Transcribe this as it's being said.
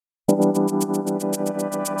Welcome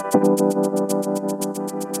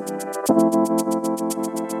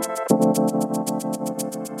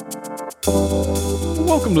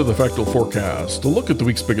to the Factal Forecast, a look at the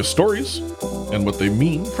week's biggest stories and what they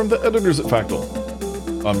mean from the editors at Factal.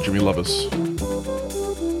 I'm Jimmy Levis.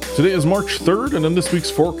 Today is March 3rd, and in this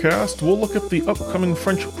week's forecast, we'll look at the upcoming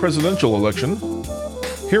French presidential election,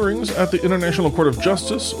 hearings at the International Court of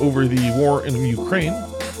Justice over the war in Ukraine,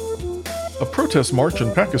 a protest march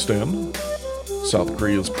in Pakistan, South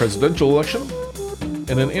Korea's presidential election,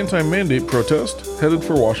 and an anti-mandate protest headed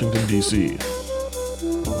for Washington, D.C.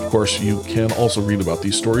 Of course, you can also read about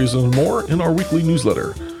these stories and more in our weekly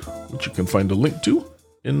newsletter, which you can find a link to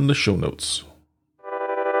in the show notes.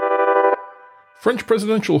 French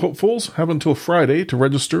presidential hopefuls have until Friday to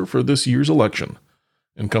register for this year's election.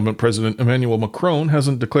 Incumbent President Emmanuel Macron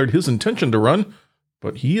hasn't declared his intention to run,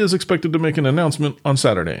 but he is expected to make an announcement on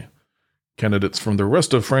Saturday. Candidates from the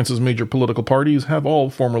rest of France's major political parties have all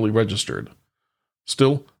formally registered.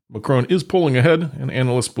 Still, Macron is polling ahead, and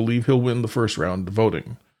analysts believe he'll win the first round of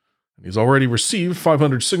voting. He's already received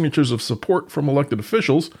 500 signatures of support from elected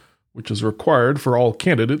officials, which is required for all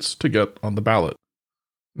candidates to get on the ballot.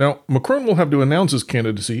 Now, Macron will have to announce his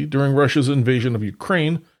candidacy during Russia's invasion of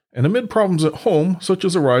Ukraine and amid problems at home, such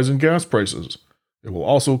as a rise in gas prices. It will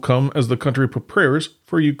also come as the country prepares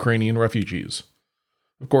for Ukrainian refugees.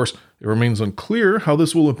 Of course, it remains unclear how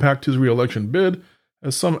this will impact his re-election bid,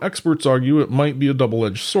 as some experts argue it might be a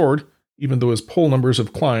double-edged sword, even though his poll numbers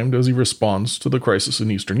have climbed as he responds to the crisis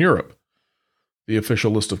in Eastern Europe. The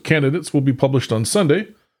official list of candidates will be published on Sunday,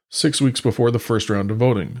 6 weeks before the first round of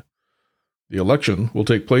voting. The election will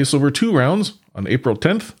take place over 2 rounds on April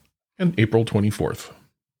 10th and April 24th.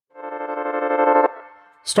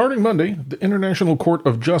 Starting Monday, the International Court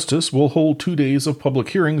of Justice will hold 2 days of public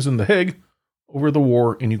hearings in The Hague over the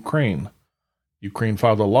war in Ukraine. Ukraine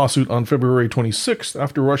filed a lawsuit on February 26th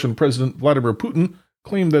after Russian President Vladimir Putin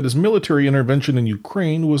claimed that his military intervention in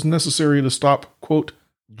Ukraine was necessary to stop, quote,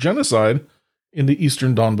 genocide in the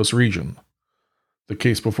eastern Donbas region. The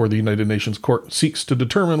case before the United Nations Court seeks to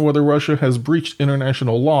determine whether Russia has breached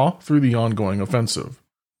international law through the ongoing offensive.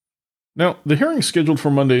 Now, the hearings scheduled for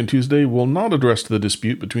Monday and Tuesday will not address the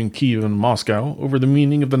dispute between Kyiv and Moscow over the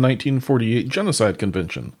meaning of the 1948 Genocide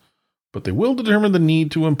Convention, but they will determine the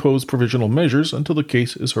need to impose provisional measures until the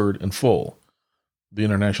case is heard in full. The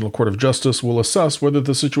International Court of Justice will assess whether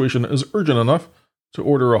the situation is urgent enough to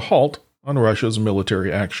order a halt on Russia's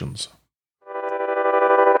military actions.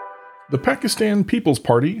 The Pakistan People's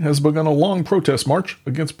Party has begun a long protest march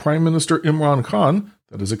against Prime Minister Imran Khan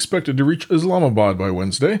that is expected to reach Islamabad by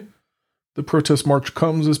Wednesday. The protest march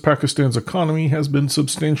comes as Pakistan's economy has been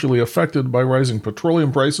substantially affected by rising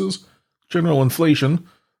petroleum prices, general inflation,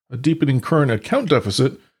 a deepening current account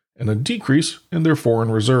deficit, and a decrease in their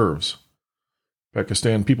foreign reserves.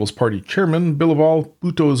 Pakistan People's Party Chairman Bilawal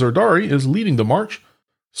Bhutto Zardari is leading the march,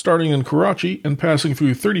 starting in Karachi and passing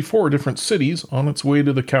through 34 different cities on its way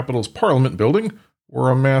to the capital's Parliament building, where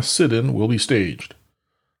a mass sit-in will be staged.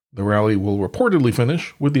 The rally will reportedly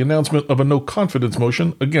finish with the announcement of a no-confidence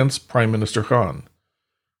motion against Prime Minister Khan.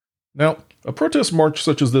 Now, a protest march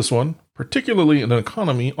such as this one, particularly in an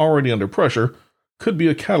economy already under pressure, could be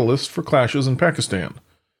a catalyst for clashes in Pakistan.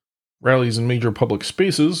 Rallies in major public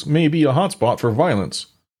spaces may be a hotspot for violence,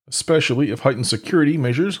 especially if heightened security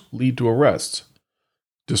measures lead to arrests.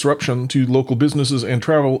 Disruption to local businesses and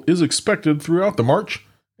travel is expected throughout the march,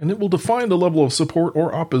 and it will define the level of support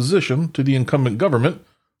or opposition to the incumbent government,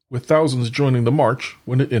 with thousands joining the march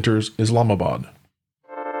when it enters Islamabad.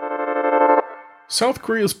 South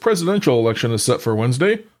Korea's presidential election is set for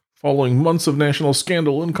Wednesday, following months of national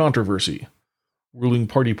scandal and controversy. Ruling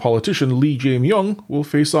party politician Lee Jae-myung will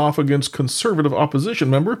face off against conservative opposition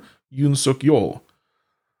member Yoon Suk-yeol.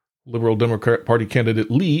 Liberal Democrat Party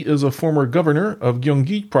candidate Lee is a former governor of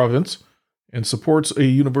Gyeonggi Province and supports a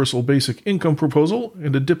universal basic income proposal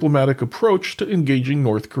and a diplomatic approach to engaging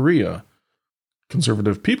North Korea.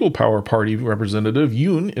 Conservative People Power Party representative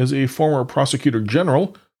Yoon is a former prosecutor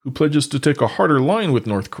general who pledges to take a harder line with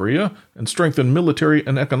North Korea and strengthen military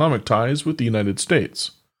and economic ties with the United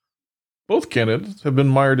States. Both candidates have been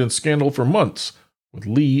mired in scandal for months, with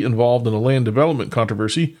Lee involved in a land development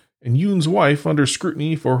controversy and Yoon's wife under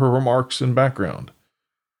scrutiny for her remarks and background.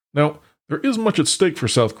 Now, there is much at stake for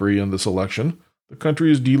South Korea in this election. The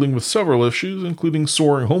country is dealing with several issues, including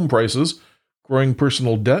soaring home prices, growing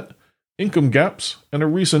personal debt, income gaps, and a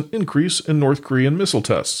recent increase in North Korean missile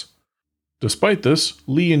tests. Despite this,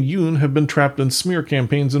 Lee and Yoon have been trapped in smear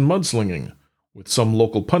campaigns and mudslinging, with some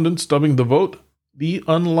local pundits dubbing the vote the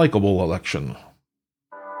unlikable election.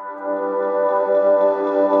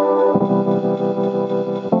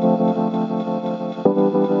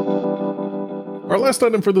 Our last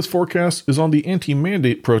item for this forecast is on the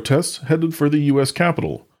anti-mandate protests headed for the U.S.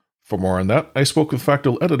 Capitol. For more on that, I spoke with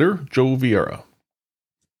Factal editor Joe Vieira.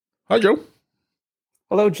 Hi, Joe.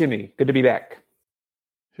 Hello, Jimmy. Good to be back.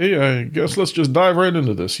 Hey, I guess let's just dive right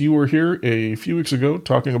into this. You were here a few weeks ago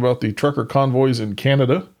talking about the trucker convoys in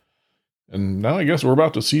Canada, and now I guess we're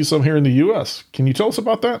about to see some here in the U.S. Can you tell us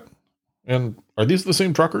about that? And are these the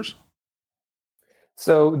same truckers?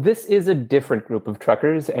 So this is a different group of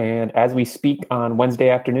truckers, and as we speak on Wednesday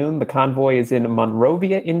afternoon, the convoy is in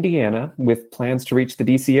Monrovia, Indiana, with plans to reach the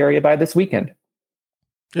D.C. area by this weekend.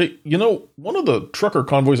 Hey, one of the trucker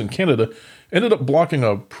convoys in Canada ended up blocking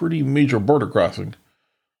a pretty major border crossing.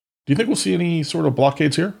 Do you think we'll see any sort of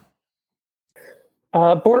blockades here?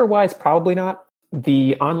 Border-wise, probably not.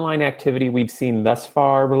 The online activity we've seen thus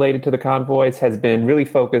far related to the convoys has been really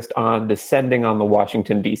focused on descending on the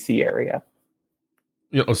Washington, D.C. area.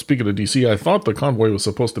 Speaking of D.C., I thought the convoy was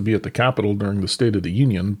supposed to be at the Capitol during the State of the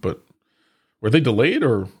Union, but were they delayed,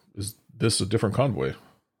 or is this a different convoy?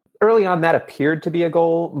 Early on, that appeared to be a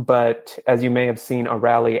goal, but as you may have seen, a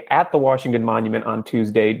rally at the Washington Monument on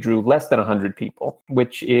Tuesday drew less than 100 people,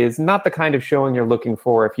 which is not the kind of showing you're looking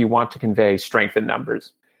for if you want to convey strength in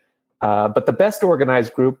numbers. But the best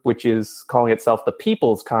organized group, which is calling itself the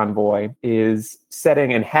People's Convoy, is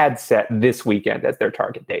setting and had set this weekend as their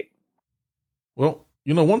target date. Well,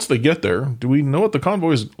 once they get there, do we know what the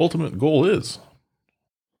convoy's ultimate goal is?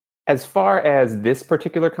 As far as this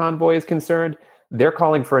particular convoy is concerned, they're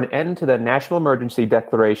calling for an end to the national emergency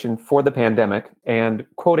declaration for the pandemic and,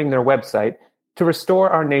 quoting their website, to restore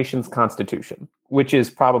our nation's constitution, which is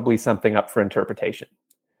probably something up for interpretation.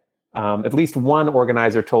 At least one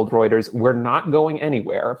organizer told Reuters, "We're not going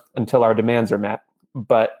anywhere until our demands are met,"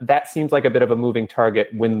 but that seems like a bit of a moving target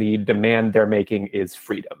when the demand they're making is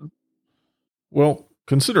freedom. Well,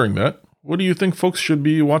 considering that, what do you think folks should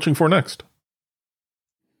be watching for next?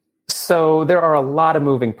 So there are a lot of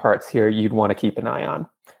moving parts here you'd want to keep an eye on.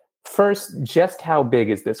 First, just how big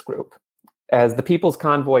is this group? As the People's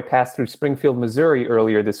Convoy passed through Springfield, Missouri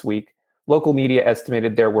earlier this week, local media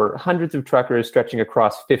estimated there were hundreds of truckers stretching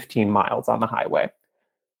across 15 miles on the highway.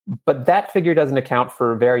 But that figure doesn't account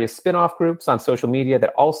for various spin-off groups on social media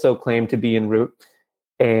that also claim to be en route.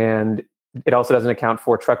 And it also doesn't account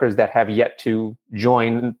for truckers that have yet to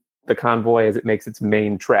join the convoy as it makes its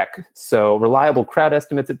main trek. So reliable crowd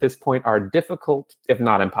estimates at this point are difficult, if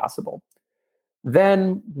not impossible.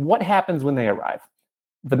 Then what happens when they arrive?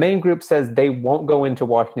 The main group says they won't go into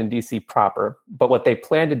Washington, D.C. proper, but what they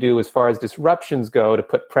plan to do as far as disruptions go to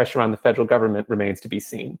put pressure on the federal government remains to be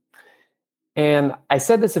seen. And I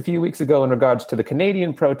said this a few weeks ago in regards to the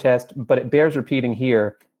Canadian protest, but it bears repeating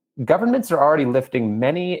here. Governments are already lifting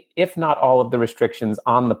many, if not all, of the restrictions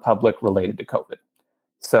on the public related to COVID.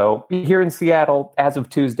 So here in Seattle, as of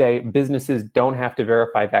Tuesday, businesses don't have to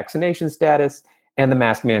verify vaccination status, and the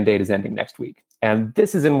mask mandate is ending next week. And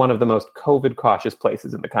this is in one of the most COVID-cautious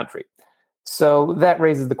places in the country. So that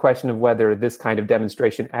raises the question of whether this kind of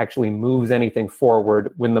demonstration actually moves anything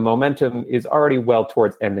forward when the momentum is already well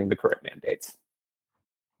towards ending the current mandates.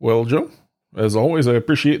 Well, Joe, as always, I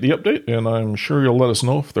appreciate the update, and I'm sure you'll let us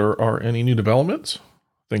know if there are any new developments.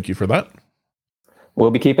 Thank you for that.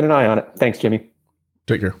 We'll be keeping an eye on it. Thanks, Jimmy.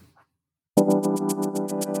 Take care.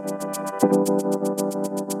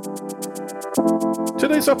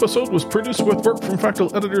 Today's episode was produced with work from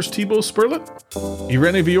Factal editors Thibaut Sperlet,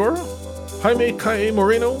 Irene Viora, Jaime Kaye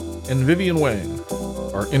Moreno, and Vivian Wang.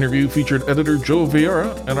 Our interview featured editor Joe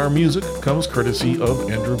Vieira, and our music comes courtesy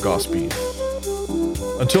of Andrew Gosby.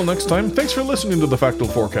 Until next time, thanks for listening to the Factal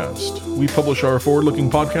Forecast. We publish our forward-looking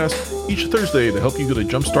podcast each Thursday to help you get a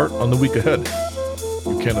jumpstart on the week ahead.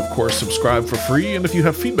 You can, of course, subscribe for free, and if you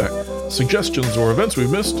have feedback, suggestions, or events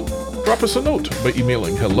we've missed, drop us a note by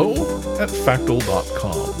emailing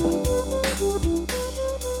hello@factal.com.